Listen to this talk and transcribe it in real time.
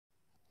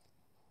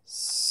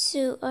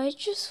So I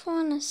just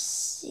want to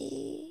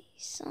see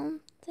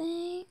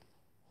something.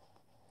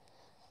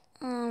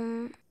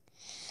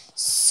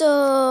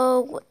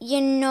 So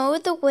you know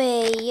the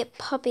way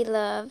Puppy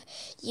Love,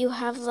 you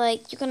have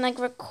like, you can like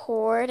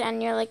record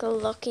and you're like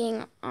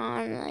looking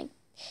on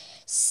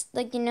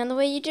like you know the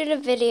way you did a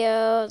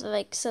video,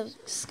 like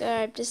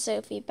subscribe to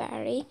Sophie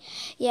Barry.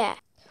 Yeah.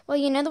 Well,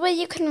 you know the way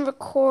you can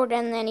record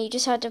and then you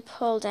just have to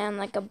pull down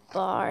like a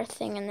bar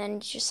thing and then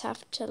you just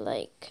have to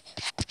like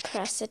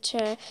press it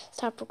to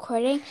stop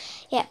recording.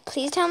 Yeah,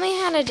 please tell me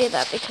how to do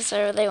that because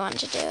I really want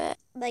to do it.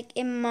 Like,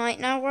 it might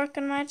not work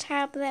on my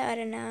tablet, I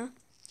don't know,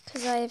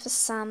 because I have a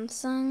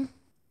Samsung.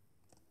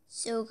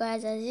 So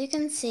guys, as you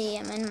can see,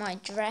 I'm in my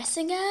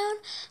dressing gown,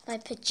 my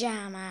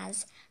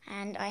pajamas,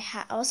 and I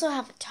also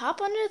have a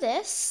top under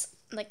this,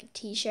 like a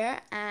t-shirt,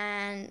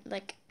 and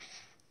like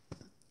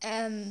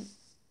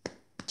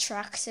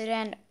tracksuit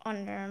and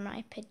under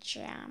my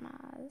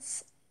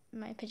pajamas.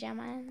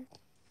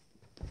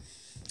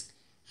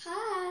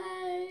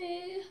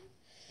 Hi.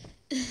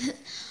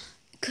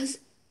 Because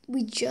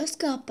we just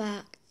got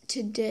back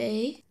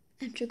today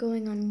after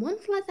going on one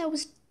flight that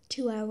was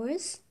 2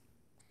 hours.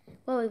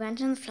 Well, we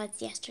went on the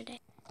flights yesterday.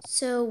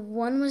 So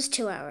one was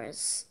 2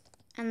 hours,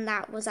 and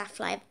that was at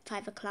 5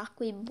 o'clock.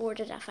 We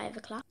boarded at 5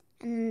 o'clock.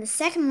 And then the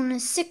second one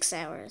was 6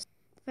 hours.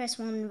 The first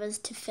one was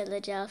to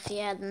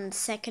Philadelphia, and then the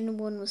second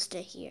one was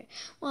to here.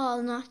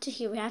 Well, not to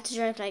here. We had to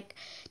drive like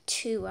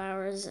 2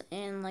 hours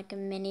in like a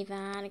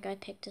minivan. A guy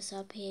picked us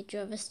up. He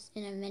drove us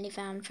in a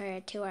minivan for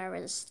 2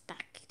 hours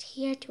back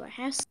here to our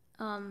house.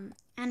 And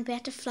we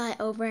had to fly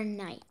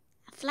overnight.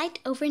 A flight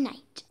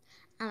overnight.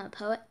 I'm a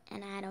poet,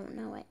 and I don't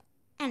know it.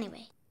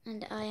 Anyway,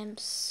 and I am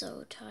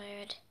so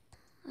tired.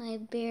 I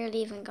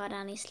barely even got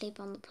any sleep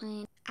on the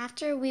plane.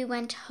 After we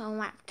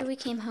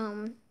came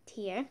home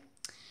here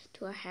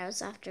to our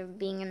house after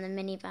being in the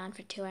minivan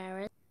for 2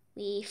 hours,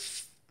 we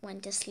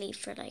went to sleep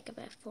for like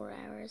about 4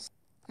 hours.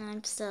 And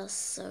I'm still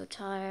so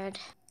tired.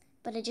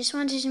 But I just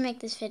wanted to make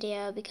this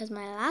video because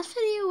my last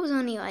video was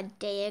only a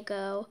day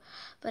ago,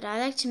 but I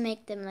like to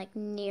make them like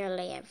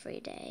nearly every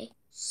day.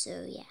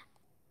 So yeah.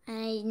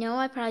 I know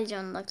I probably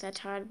don't look that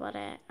tired, but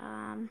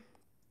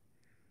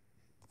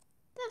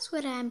that's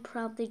what I'm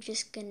probably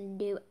just gonna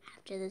do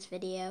after this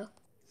video.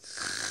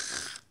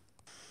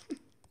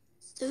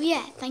 So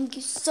yeah, thank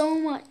you so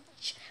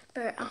much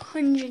for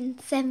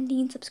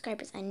 117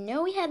 subscribers. I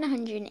know we had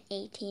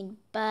 118,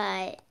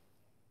 but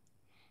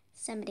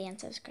somebody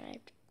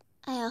unsubscribed.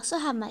 I also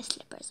have my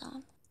slippers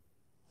on.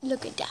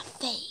 Look at that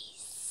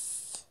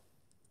face.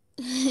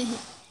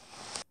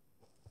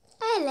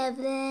 I love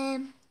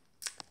them.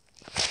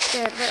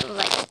 They're little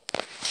like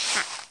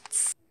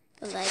hats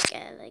with like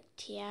a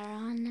tiara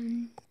on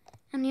them.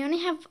 And we only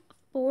have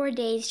 4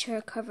 days to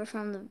recover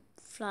from the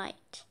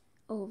flight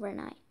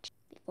overnight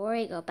before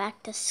we go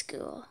back to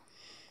school.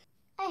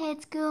 I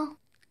hate school.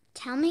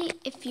 Tell me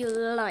if you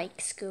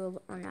like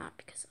school or not,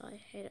 because I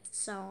hate it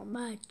so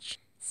much,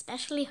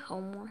 especially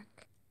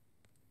homework.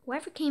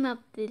 Whoever came up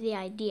with the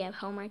idea of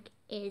homework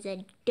is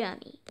a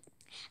dummy.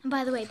 And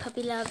by the way,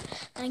 Puppy Love,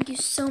 thank you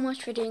so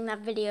much for doing that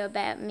video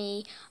about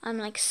me. I'm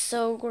like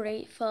so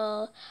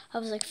grateful. I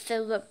was like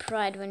filled with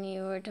pride when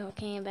you were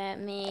talking about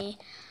me.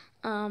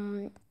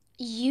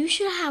 You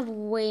should have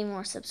way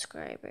more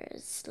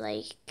subscribers.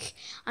 Like,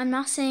 I'm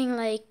not saying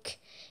like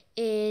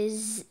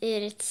it's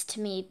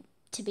to me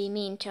to be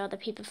mean to other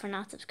people for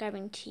not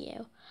subscribing to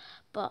you,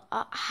 but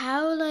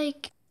how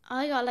like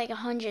I got like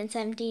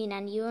 117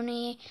 and you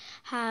only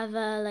have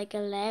like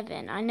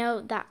 11. I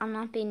know that I'm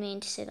not being mean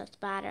to say that's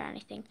bad or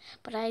anything,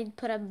 but I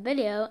put up a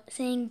video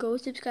saying go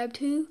subscribe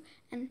to,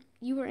 and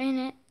you were in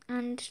it,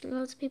 and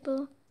loads of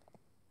people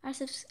are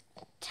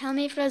tell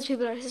me if loads of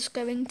people are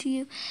subscribing to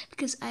you,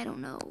 because I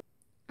don't know.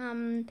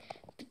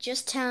 But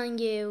just telling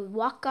you,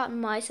 what got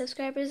my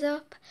subscribers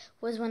up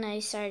was when I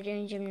started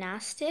doing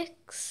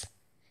gymnastics.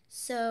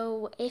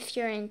 So if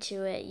you're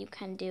into it, you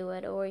can do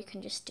it, or you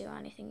can just do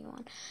anything you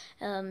want.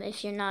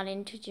 If you're not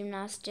into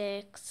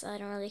gymnastics, I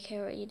don't really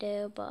care what you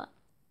do, but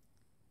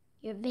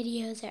your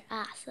videos are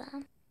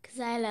awesome. Because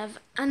I love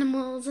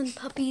animals and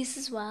puppies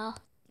as well,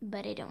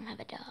 but I don't have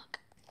a dog.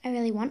 I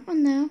really want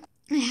one though.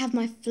 I have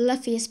my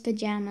fluffiest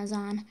pajamas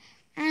on,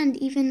 and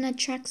even a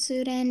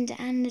tracksuit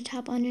and a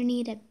top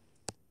underneath it.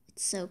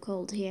 It's so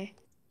cold here.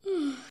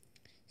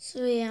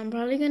 So yeah, I'm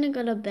probably gonna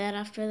go to bed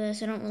after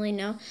this. I don't really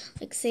know.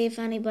 Like, say if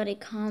anybody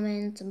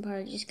comments, I'm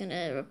probably just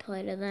gonna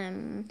reply to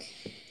them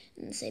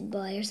and say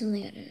bye or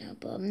something. I don't know,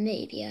 but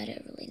maybe, I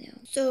don't really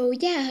know. So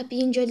yeah, I hope you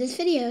enjoyed this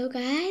video,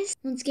 guys.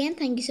 Once again,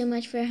 thank you so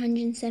much for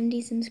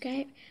 170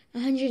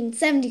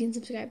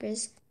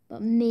 subscribers.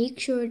 But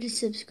make sure to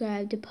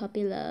subscribe to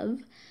Puppy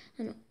Love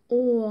and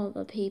all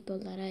the people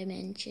that I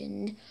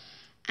mentioned,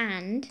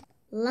 and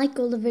like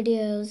all the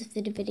videos if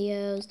they do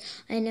videos.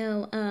 I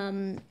know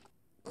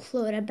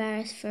Clodagh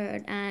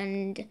Beresford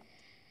and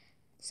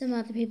some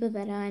other people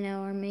that I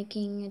know are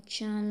making a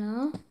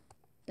channel,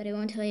 but I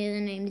won't tell you the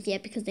names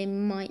yet because they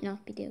might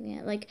not be doing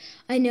it. Like,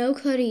 I know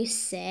Clodagh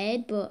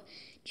said, but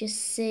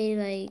just say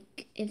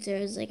like if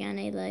there's like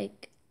any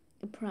like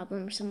a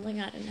problem or something.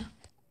 I don't know.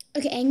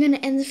 Okay, I'm going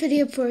to end the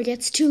video before it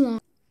gets too long.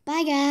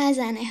 Bye, guys,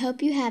 and I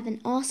hope you have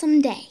an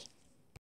awesome day.